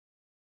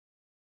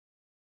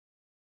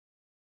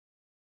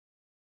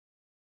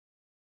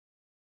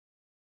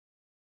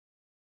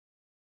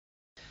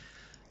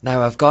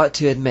Now I've got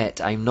to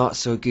admit I'm not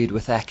so good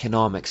with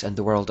economics and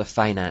the world of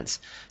finance.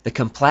 The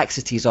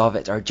complexities of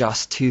it are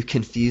just too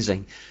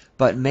confusing.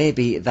 But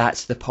maybe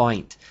that's the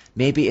point.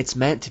 Maybe it's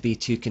meant to be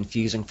too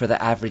confusing for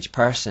the average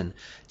person,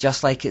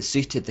 just like it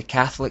suited the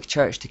Catholic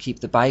Church to keep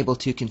the Bible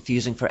too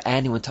confusing for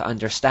anyone to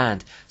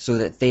understand, so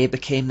that they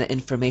became the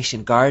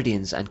information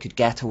guardians and could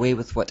get away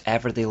with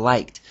whatever they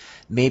liked.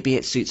 Maybe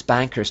it suits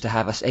bankers to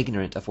have us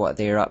ignorant of what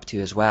they are up to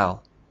as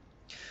well.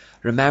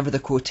 Remember the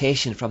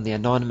quotation from the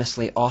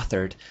anonymously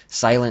authored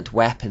Silent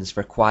Weapons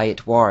for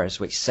Quiet Wars,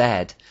 which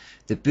said,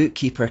 "The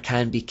bookkeeper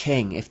can be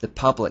king if the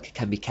public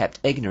can be kept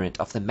ignorant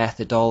of the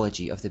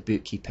methodology of the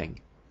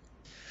bookkeeping."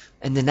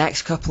 In the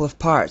next couple of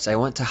parts, I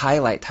want to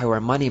highlight how our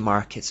money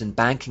markets and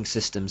banking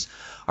systems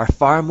are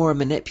far more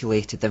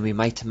manipulated than we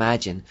might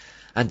imagine,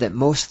 and that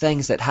most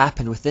things that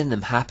happen within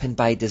them happen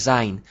by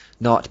design,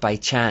 not by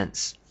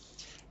chance.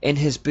 In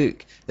his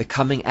book, The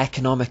Coming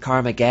Economic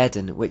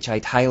Armageddon, which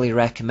I'd highly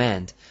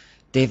recommend,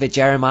 David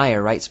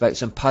Jeremiah writes about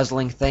some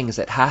puzzling things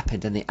that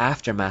happened in the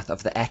aftermath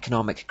of the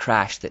economic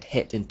crash that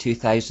hit in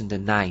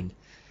 2009.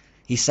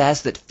 He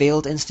says that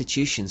failed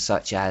institutions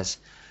such as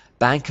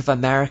Bank of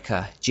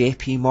America,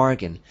 JP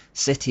Morgan,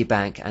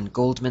 Citibank, and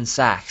Goldman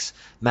Sachs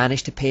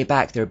managed to pay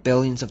back their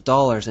billions of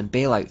dollars in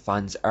bailout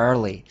funds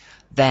early.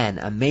 Then,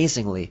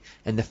 amazingly,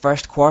 in the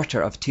first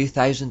quarter of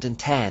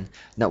 2010,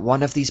 not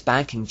one of these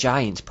banking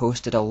giants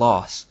posted a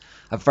loss.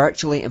 A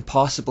virtually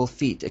impossible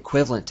feat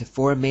equivalent to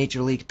 4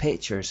 Major League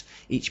pitchers,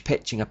 each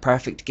pitching a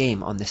perfect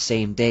game on the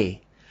same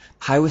day.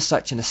 How was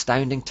such an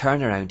astounding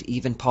turnaround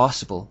even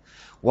possible?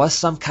 Was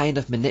some kind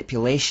of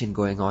manipulation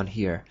going on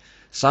here?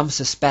 Some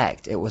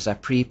suspect it was a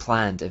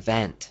pre-planned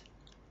event.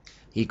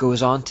 He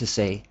goes on to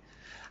say,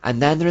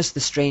 and then there is the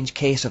strange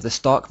case of the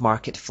stock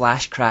market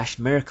flash crash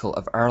miracle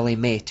of early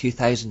May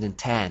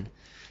 2010.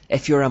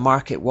 If you're a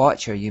market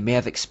watcher, you may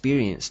have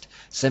experienced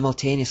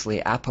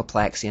simultaneously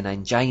apoplexy and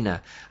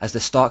angina as the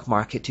stock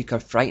market took a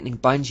frightening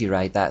bungee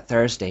ride that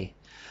Thursday.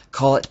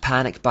 Call it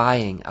panic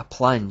buying, a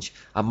plunge,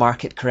 a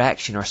market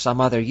correction, or some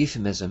other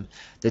euphemism,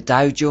 the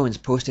Dow Jones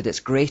posted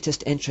its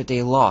greatest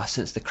intraday loss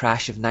since the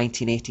crash of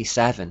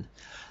 1987.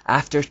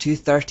 After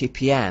 2:30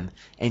 p.m.,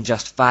 in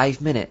just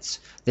 5 minutes,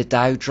 the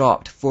Dow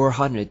dropped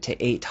 400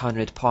 to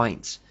 800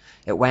 points.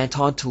 It went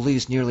on to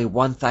lose nearly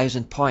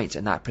 1,000 points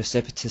in that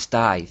precipitous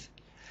dive.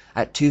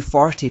 At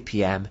 2:40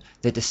 p.m.,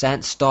 the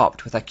descent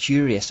stopped with a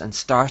curious and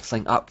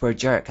startling upward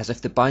jerk, as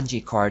if the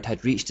bungee cord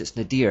had reached its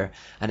nadir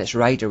and its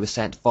rider was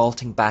sent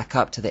vaulting back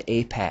up to the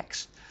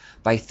apex.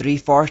 By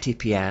 3:40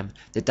 p.m.,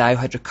 the Dow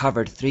had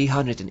recovered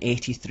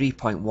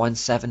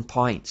 383.17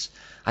 points,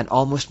 an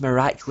almost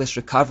miraculous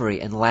recovery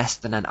in less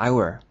than an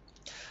hour.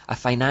 A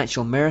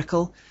financial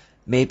miracle?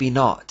 Maybe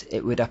not.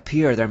 It would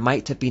appear there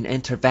might have been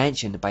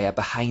intervention by a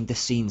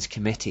behind-the-scenes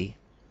committee.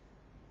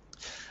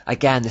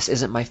 Again, this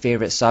isn't my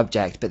favorite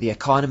subject, but the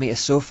economy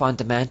is so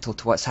fundamental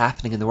to what's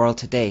happening in the world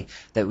today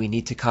that we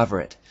need to cover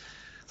it.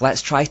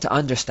 Let's try to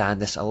understand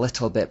this a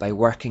little bit by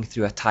working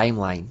through a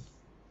timeline.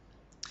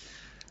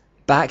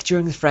 Back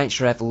during the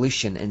French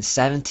Revolution in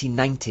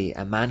 1790,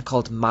 a man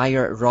called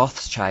Mayer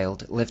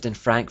Rothschild lived in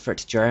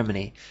Frankfurt,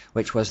 Germany,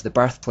 which was the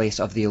birthplace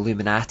of the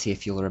Illuminati,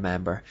 if you'll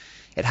remember.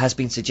 It has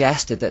been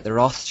suggested that the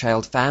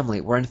Rothschild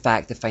family were in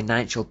fact the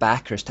financial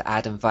backers to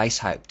Adam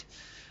Weishaupt.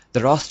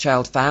 The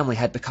Rothschild family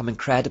had become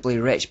incredibly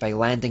rich by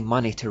lending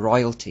money to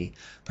royalty,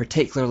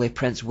 particularly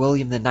Prince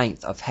William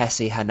IX of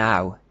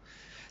Hesse-Hanau.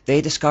 They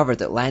discovered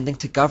that lending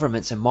to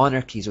governments and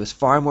monarchies was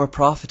far more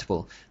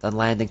profitable than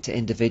lending to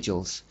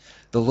individuals.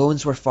 The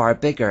loans were far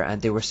bigger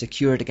and they were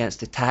secured against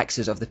the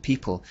taxes of the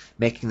people,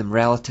 making them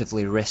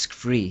relatively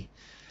risk-free.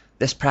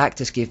 This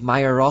practice gave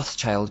Mayer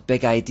Rothschild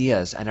big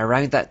ideas, and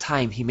around that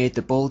time he made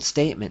the bold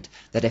statement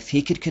that if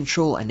he could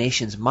control a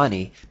nation's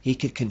money, he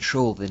could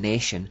control the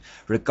nation,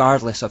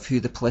 regardless of who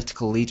the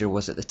political leader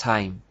was at the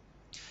time.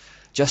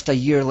 Just a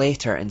year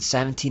later, in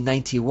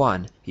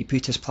 1791, he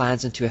put his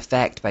plans into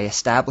effect by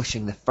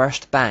establishing the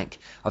first bank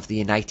of the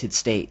United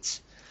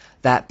States.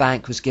 That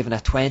bank was given a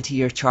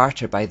 20-year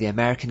charter by the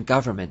American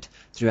government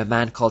through a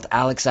man called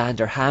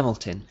Alexander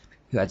Hamilton,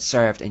 who had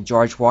served in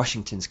George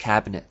Washington's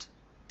cabinet.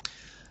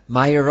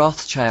 Mayer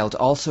Rothschild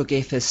also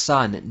gave his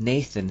son,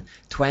 Nathan,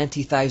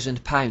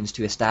 £20,000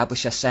 to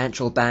establish a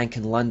central bank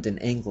in London,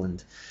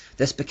 England.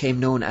 This became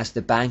known as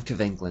the Bank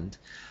of England.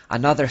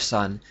 Another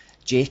son,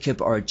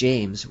 Jacob or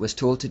James, was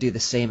told to do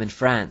the same in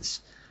France.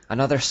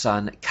 Another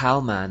son,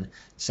 Kalman,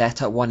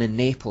 set up one in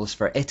Naples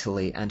for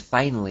Italy, and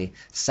finally,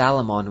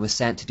 Salomon was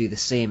sent to do the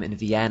same in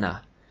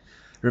Vienna.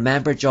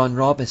 Remember John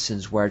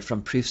Robinson's word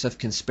from Proofs of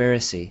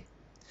Conspiracy.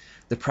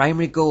 The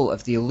primary goal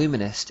of the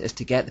Illuminist is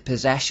to get the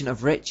possession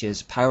of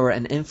riches, power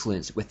and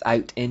influence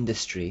without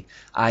industry,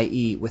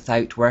 i.e.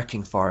 without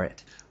working for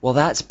it. Well,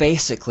 that's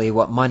basically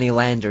what money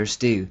lenders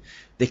do.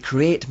 They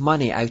create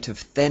money out of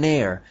thin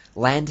air,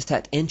 lend it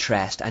at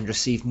interest and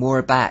receive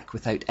more back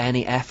without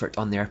any effort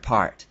on their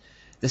part.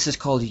 This is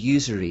called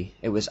usury.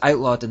 It was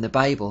outlawed in the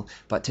Bible,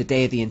 but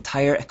today the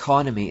entire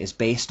economy is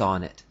based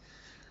on it.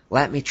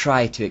 Let me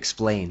try to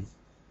explain.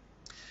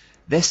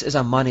 This is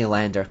a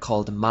moneylender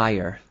called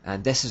Meyer,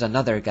 and this is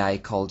another guy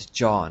called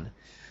John.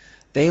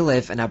 They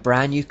live in a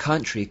brand new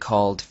country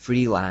called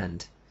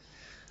Freeland.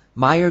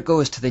 Meyer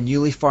goes to the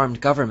newly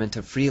formed government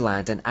of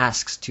Freeland and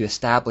asks to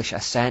establish a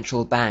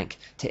central bank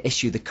to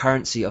issue the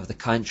currency of the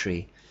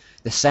country.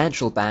 The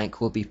central bank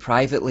will be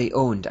privately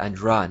owned and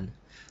run.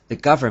 The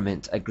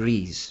government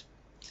agrees.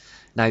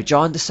 Now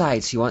John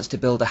decides he wants to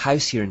build a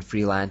house here in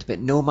Freeland, but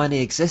no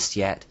money exists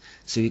yet,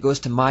 so he goes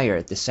to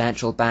Meyer, the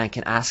central bank,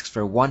 and asks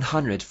for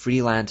 100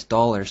 Freeland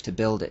dollars to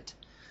build it.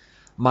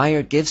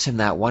 Meyer gives him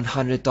that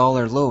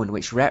 $100 loan,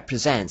 which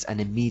represents an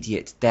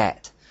immediate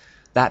debt.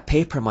 That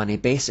paper money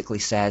basically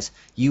says,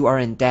 you are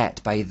in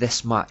debt by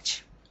this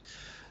much.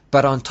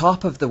 But on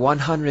top of the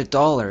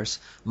 $100,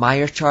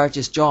 Meyer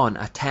charges John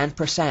a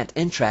 10%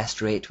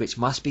 interest rate which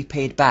must be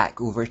paid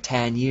back over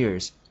 10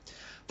 years.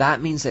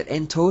 That means that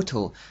in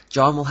total,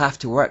 John will have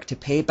to work to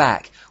pay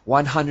back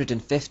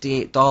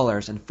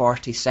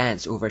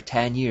 $158.40 over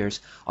 10 years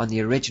on the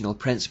original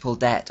principal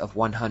debt of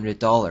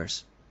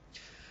 $100.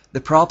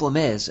 The problem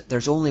is,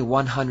 there's only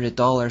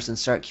 $100 in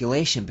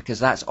circulation because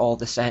that's all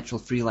the Central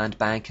Freeland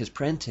Bank has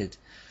printed.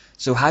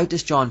 So how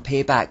does John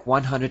pay back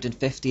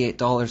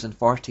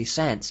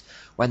 $158.40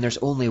 when there's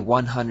only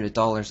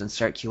 $100 in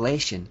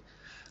circulation?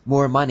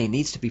 More money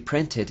needs to be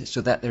printed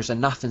so that there's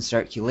enough in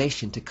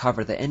circulation to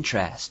cover the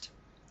interest.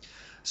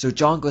 So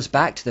John goes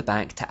back to the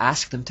bank to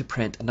ask them to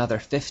print another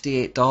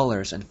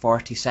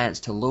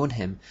 $58.40 to loan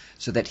him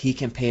so that he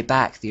can pay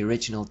back the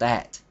original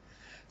debt.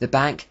 The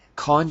bank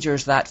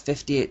conjures that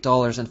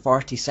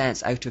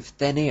 $58.40 out of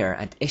thin air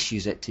and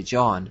issues it to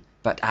John,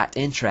 but at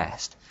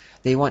interest.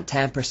 They want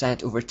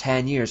 10% over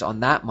 10 years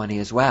on that money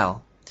as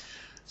well.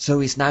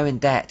 So he's now in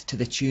debt to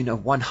the tune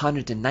of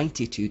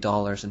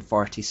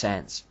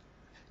 $192.40.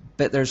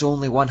 But there's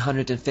only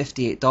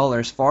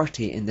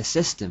 $158.40 in the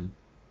system.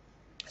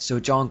 So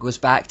John goes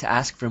back to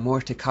ask for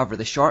more to cover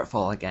the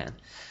shortfall again.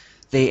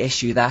 They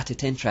issue that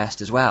at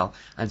interest as well,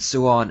 and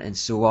so on and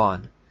so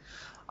on.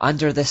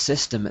 Under this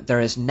system,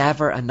 there is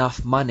never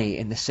enough money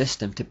in the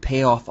system to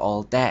pay off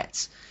all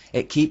debts.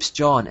 It keeps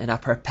John in a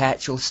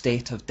perpetual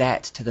state of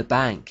debt to the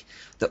bank.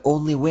 The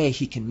only way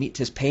he can meet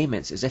his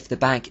payments is if the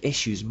bank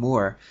issues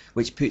more,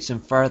 which puts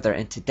him further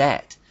into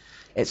debt.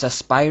 It's a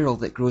spiral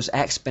that grows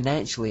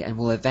exponentially and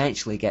will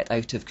eventually get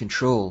out of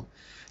control.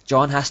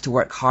 John has to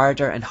work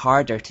harder and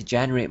harder to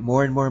generate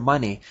more and more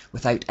money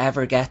without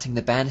ever getting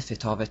the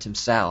benefit of it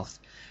himself.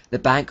 The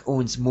bank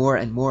owns more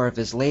and more of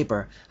his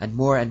labor, and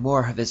more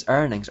of his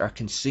earnings are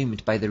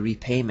consumed by the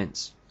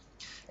repayments.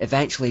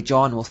 Eventually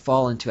John will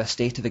fall into a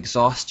state of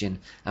exhaustion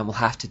and will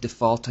have to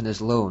default on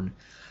his loan,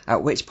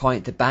 at which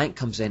point the bank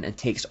comes in and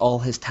takes all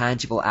his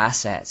tangible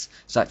assets,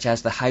 such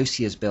as the house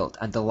he has built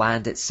and the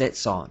land it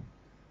sits on.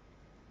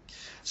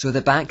 So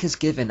the bank has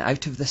given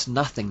out of this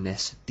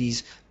nothingness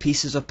these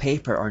pieces of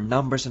paper or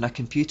numbers on a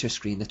computer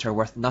screen that are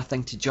worth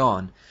nothing to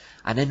John,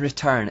 and in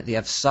return they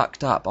have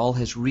sucked up all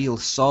his real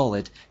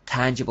solid,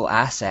 tangible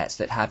assets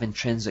that have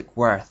intrinsic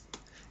worth.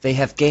 They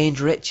have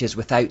gained riches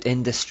without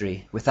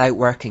industry, without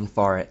working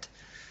for it.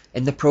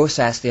 In the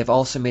process they have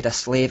also made a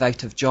slave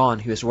out of John,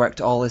 who has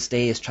worked all his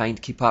days trying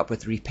to keep up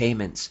with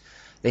repayments.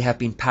 They have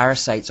been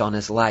parasites on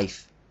his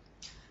life.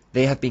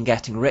 They have been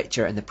getting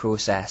richer in the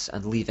process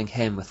and leaving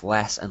him with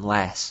less and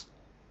less.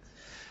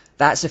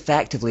 That's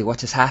effectively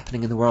what is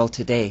happening in the world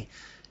today,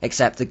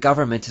 except the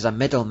government is a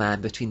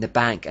middleman between the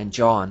bank and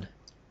John.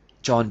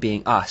 John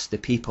being us, the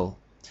people.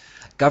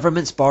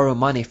 Governments borrow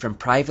money from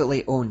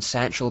privately owned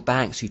central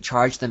banks who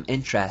charge them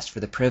interest for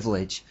the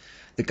privilege.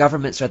 The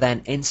governments are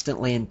then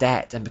instantly in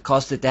debt, and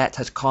because the debt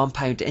has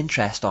compound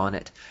interest on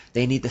it,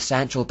 they need the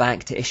central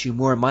bank to issue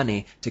more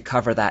money to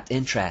cover that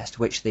interest,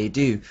 which they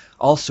do,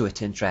 also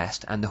at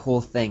interest, and the whole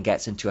thing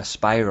gets into a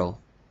spiral.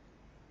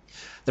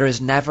 There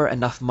is never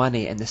enough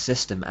money in the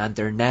system, and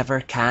there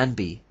never can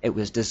be. It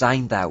was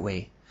designed that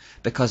way,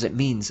 because it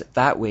means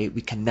that way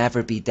we can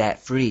never be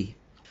debt-free.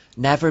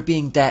 Never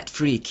being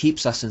debt-free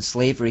keeps us in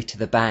slavery to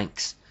the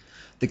banks.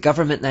 The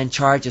government then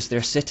charges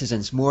their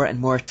citizens more and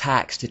more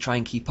tax to try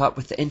and keep up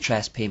with the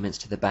interest payments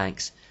to the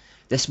banks.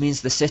 This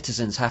means the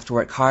citizens have to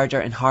work harder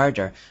and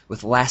harder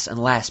with less and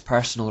less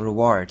personal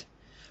reward.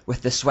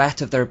 With the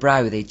sweat of their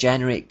brow they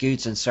generate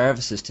goods and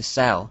services to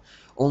sell,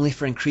 only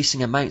for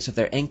increasing amounts of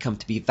their income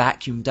to be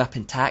vacuumed up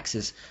in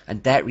taxes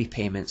and debt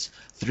repayments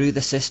through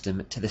the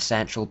system to the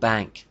central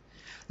bank.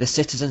 The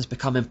citizens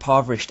become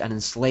impoverished and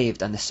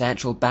enslaved, and the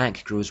central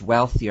bank grows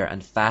wealthier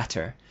and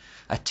fatter.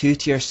 A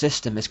two-tier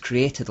system is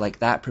created like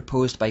that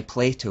proposed by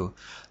Plato.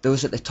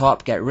 Those at the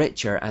top get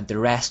richer and the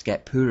rest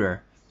get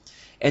poorer.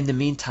 In the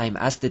meantime,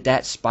 as the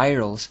debt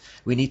spirals,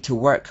 we need to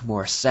work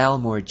more, sell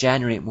more,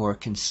 generate more,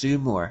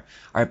 consume more.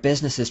 Our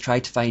businesses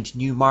try to find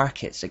new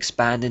markets,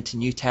 expand into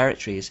new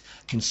territories,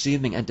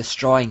 consuming and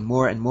destroying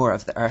more and more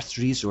of the earth's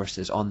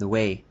resources on the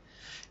way.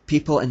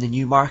 People in the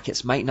new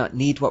markets might not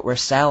need what we're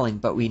selling,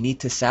 but we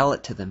need to sell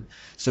it to them,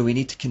 so we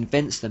need to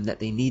convince them that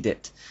they need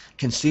it.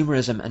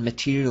 Consumerism and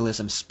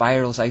materialism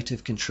spirals out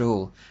of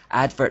control.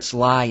 Adverts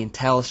lie and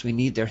tell us we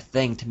need their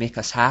thing to make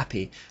us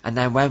happy, and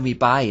then when we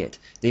buy it,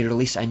 they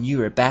release a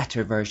newer,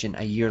 better version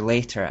a year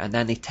later, and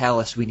then they tell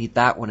us we need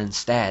that one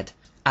instead.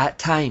 At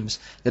times,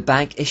 the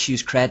bank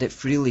issues credit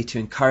freely to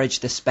encourage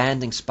the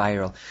spending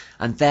spiral,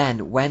 and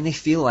then, when they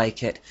feel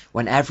like it,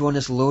 when everyone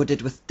is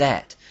loaded with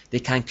debt, they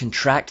can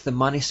contract the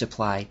money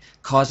supply,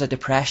 cause a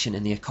depression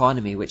in the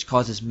economy which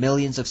causes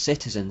millions of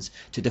citizens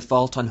to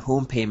default on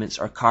home payments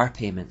or car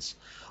payments,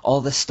 all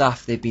the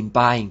stuff they've been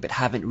buying but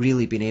haven't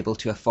really been able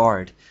to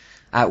afford,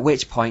 at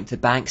which point the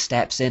bank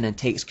steps in and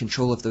takes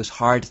control of those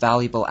hard,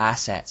 valuable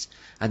assets,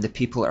 and the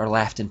people are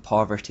left in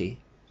poverty.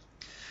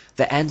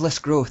 The endless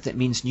growth that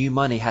means new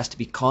money has to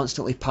be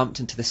constantly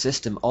pumped into the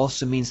system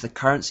also means the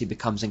currency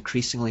becomes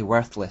increasingly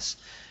worthless.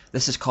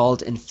 This is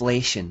called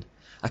inflation.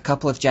 A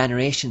couple of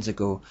generations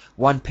ago,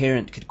 one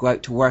parent could go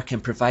out to work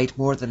and provide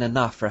more than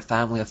enough for a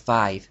family of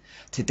 5.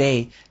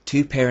 Today,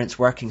 2 parents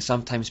working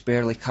sometimes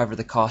barely cover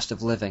the cost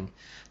of living.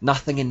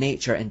 Nothing in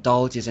nature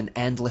indulges in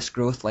endless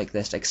growth like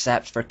this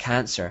except for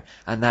cancer,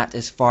 and that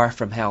is far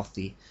from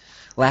healthy.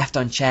 Left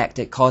unchecked,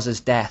 it causes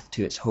death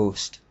to its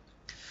host.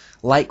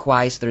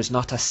 Likewise, there is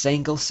not a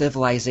single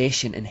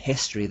civilization in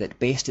history that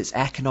based its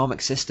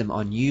economic system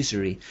on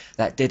usury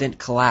that didn't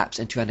collapse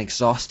into an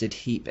exhausted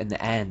heap in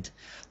the end.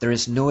 There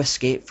is no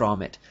escape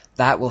from it.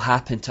 That will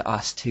happen to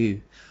us too.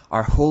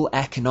 Our whole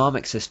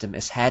economic system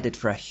is headed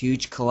for a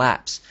huge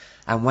collapse,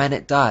 and when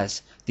it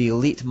does, the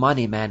elite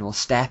money men will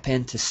step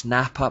in to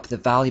snap up the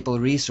valuable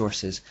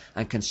resources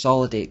and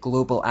consolidate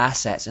global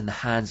assets in the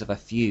hands of a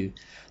few.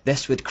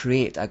 This would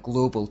create a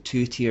global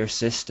 2-tier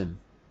system.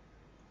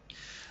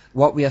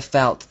 What we have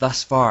felt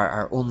thus far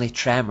are only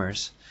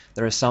tremors.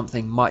 There is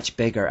something much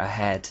bigger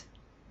ahead.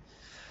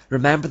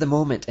 Remember the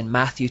moment in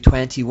Matthew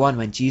 21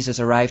 when Jesus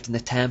arrived in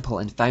the temple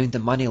and found the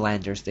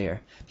moneylenders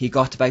there. He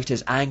got about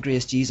as angry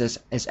as Jesus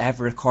is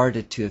ever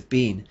recorded to have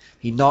been.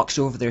 He knocks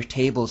over their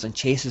tables and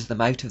chases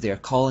them out of there,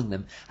 calling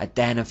them a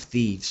den of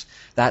thieves.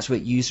 That's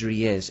what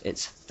usury is.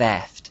 It's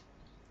theft.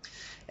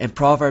 In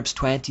Proverbs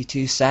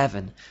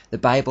 22:7, the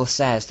Bible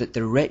says that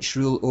the rich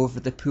rule over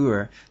the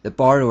poor, the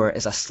borrower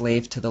is a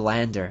slave to the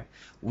lender.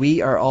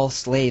 We are all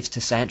slaves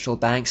to central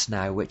banks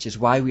now, which is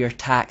why we are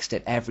taxed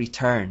at every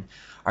turn.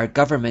 Our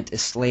government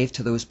is slave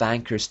to those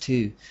bankers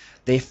too.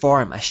 They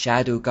form a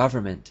shadow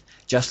government,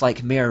 just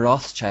like Mayor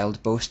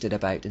Rothschild boasted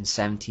about in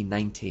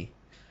 1790.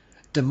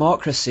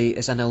 Democracy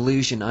is an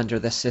illusion under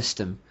this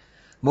system.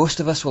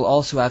 Most of us will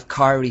also have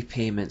car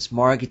repayments,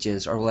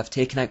 mortgages, or will have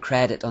taken out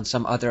credit on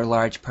some other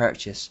large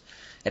purchase.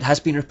 It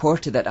has been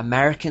reported that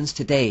Americans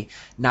today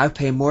now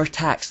pay more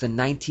tax than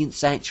 19th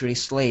century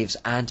slaves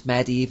and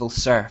medieval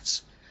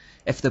serfs.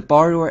 If the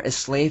borrower is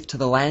slave to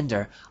the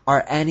lender,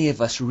 are any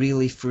of us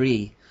really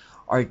free?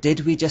 Or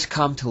did we just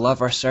come to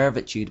love our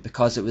servitude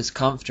because it was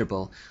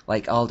comfortable,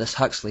 like Aldous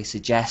Huxley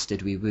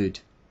suggested we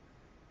would?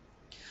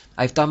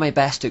 I've done my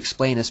best to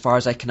explain as far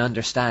as I can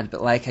understand,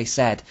 but like I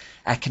said,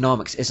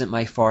 economics isn't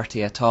my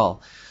forte at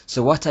all.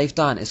 So what I've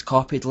done is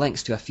copied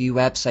links to a few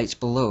websites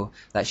below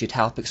that should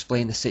help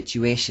explain the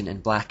situation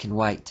in black and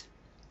white.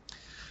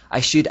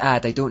 I should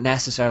add I don't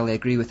necessarily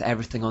agree with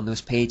everything on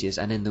those pages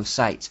and in those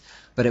sites,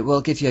 but it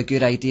will give you a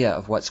good idea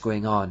of what's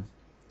going on.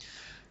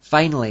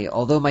 Finally,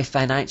 although my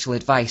financial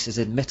advice is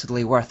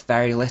admittedly worth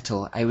very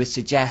little, I would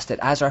suggest that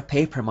as our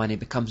paper money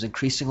becomes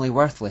increasingly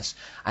worthless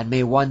and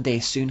may one day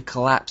soon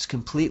collapse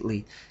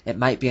completely, it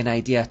might be an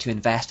idea to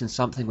invest in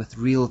something with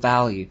real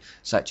value,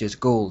 such as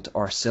gold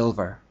or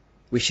silver.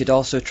 We should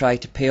also try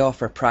to pay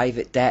off our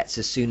private debts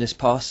as soon as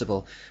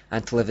possible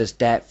and to live as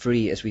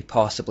debt-free as we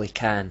possibly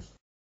can.